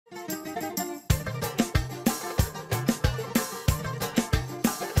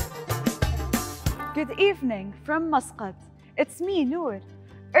Good evening from Muscat. It's me, Noor.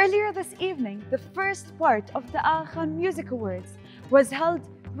 Earlier this evening, the first part of the Aga Khan Music Awards was held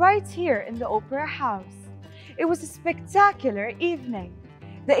right here in the Opera House. It was a spectacular evening.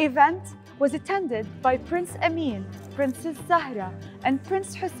 The event was attended by Prince Amyn, Princess Zahra, and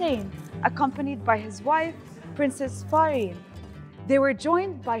Prince Hussein, accompanied by his wife, Princess Farin. They were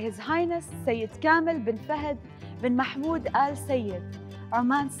joined by His Highness Sayyid Kamil bin Fahd bin Mahmoud Al Sayyid,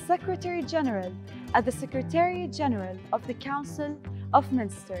 Oman's Secretary General at the Secretariat General of the Council of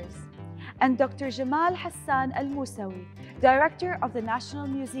Ministers, and Dr. Jamal Hassan Al Moussawi, Director of the National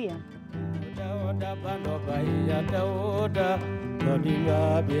Museum.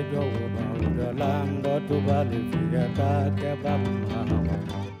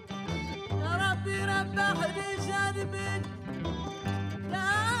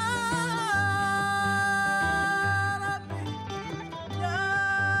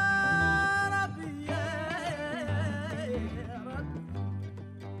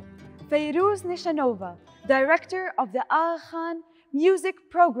 Fayrouz Nishanova, Director of the Aga Khan Music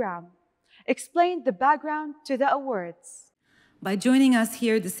Program, explained the background to the awards. By joining us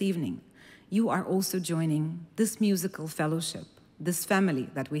here this evening, you are also joining this musical fellowship, this family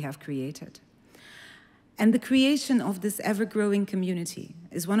that we have created. And the creation of this ever-growing community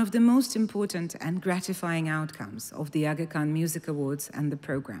is one of the most important and gratifying outcomes of the Aga Khan Music Awards and the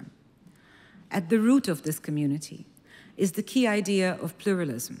program. At the root of this community is the key idea of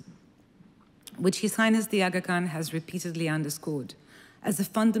pluralism, which His Highness the Aga Khan has repeatedly underscored as a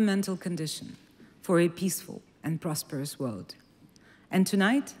fundamental condition for a peaceful and prosperous world. And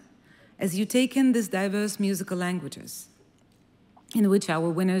tonight, as you take in these diverse musical languages in which our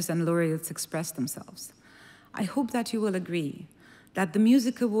winners and laureates express themselves, I hope that you will agree that the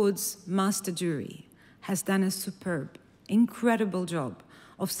Music Awards Master Jury has done a superb, incredible job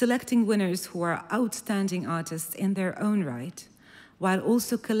of selecting winners who are outstanding artists in their own right, while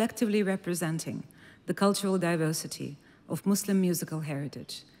also collectively representing the cultural diversity of Muslim musical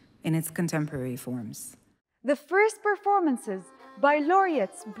heritage in its contemporary forms. The first performances by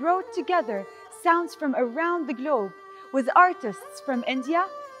laureates brought together sounds from around the globe with artists from India,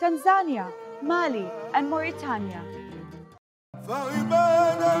 Tanzania, Mali, and Mauritania.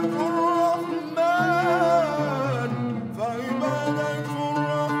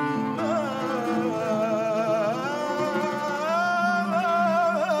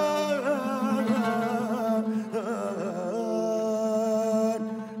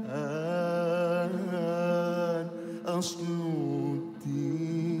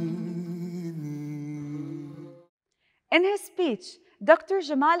 In his speech, Dr.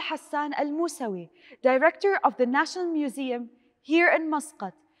 Jamal Hassan Al Moussawi, Director of the National Museum here in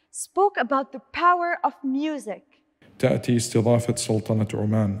Muscat, spoke about the power of music. تأتي استضافة سلطنة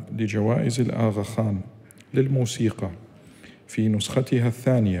عمان لجوائز الآغا خان للموسيقى في نسختها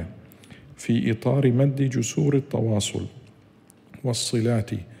الثانية في إطار مد جسور التواصل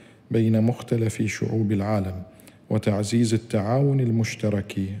والصلات بين مختلف شعوب العالم وتعزيز التعاون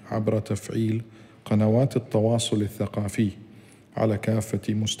المشترك عبر تفعيل قنوات التواصل الثقافي على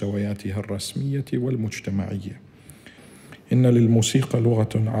كافة مستوياتها الرسمية والمجتمعية. إن للموسيقى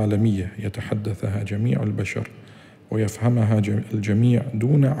لغة عالمية يتحدثها جميع البشر ويفهمها الجميع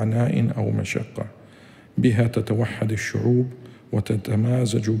دون عناء أو مشقة. بها تتوحد الشعوب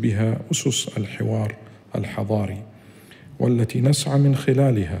وتتمازج بها أسس الحوار الحضاري، والتي نسعى من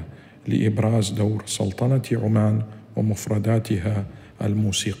خلالها لإبراز دور سلطنة عمان ومفرداتها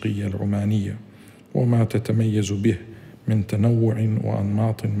الموسيقية العمانية وما تتميز به من تنوع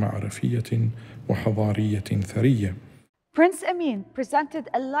وأنماط معرفية وحضارية ثرية. Prince Amyn presented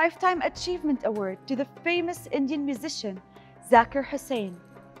a Lifetime Achievement Award to the famous Indian musician Zakir Hussian.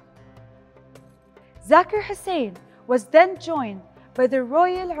 Zakir Hussian was then joined by the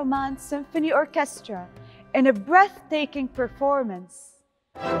Royal Oman Symphony Orchestra in a breathtaking performance.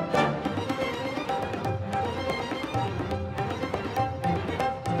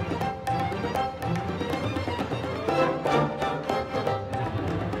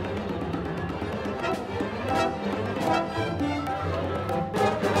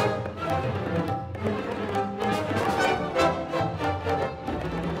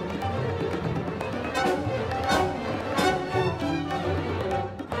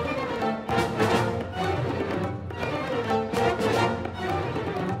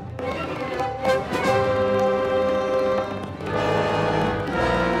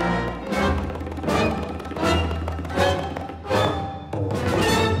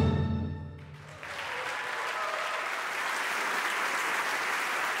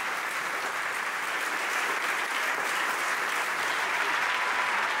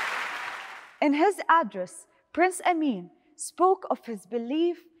 In his address, Prince Amyn spoke of his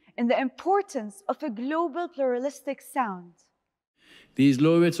belief in the importance of a global pluralistic sound. These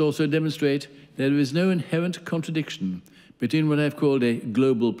laureates also demonstrate there is no inherent contradiction between what I've called a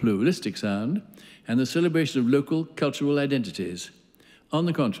global pluralistic sound and the celebration of local cultural identities. On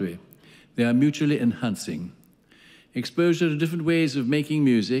the contrary, they are mutually enhancing. Exposure to different ways of making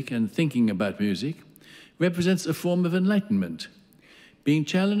music and thinking about music represents a form of enlightenment. Being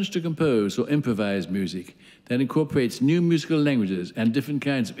challenged to compose or improvise music that incorporates new musical languages and different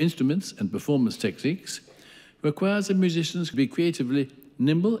kinds of instruments and performance techniques requires that musicians be creatively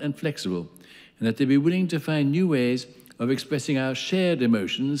nimble and flexible, and that they be willing to find new ways of expressing our shared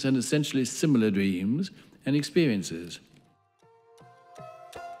emotions and essentially similar dreams and experiences.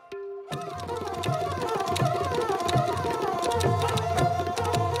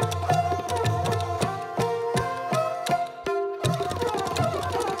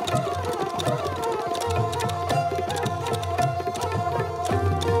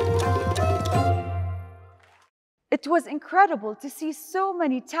 It was incredible to see so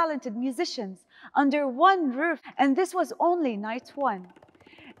many talented musicians under one roof, and this was only night one.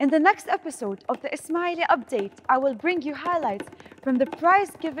 In the next episode of the Ismaili Update, I will bring you highlights from the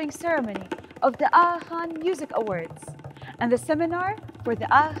prize-giving ceremony of the Aga Khan Music Awards and the seminar for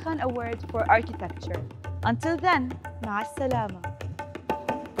the Aga Khan Award for Architecture. Until then, مع السلامة.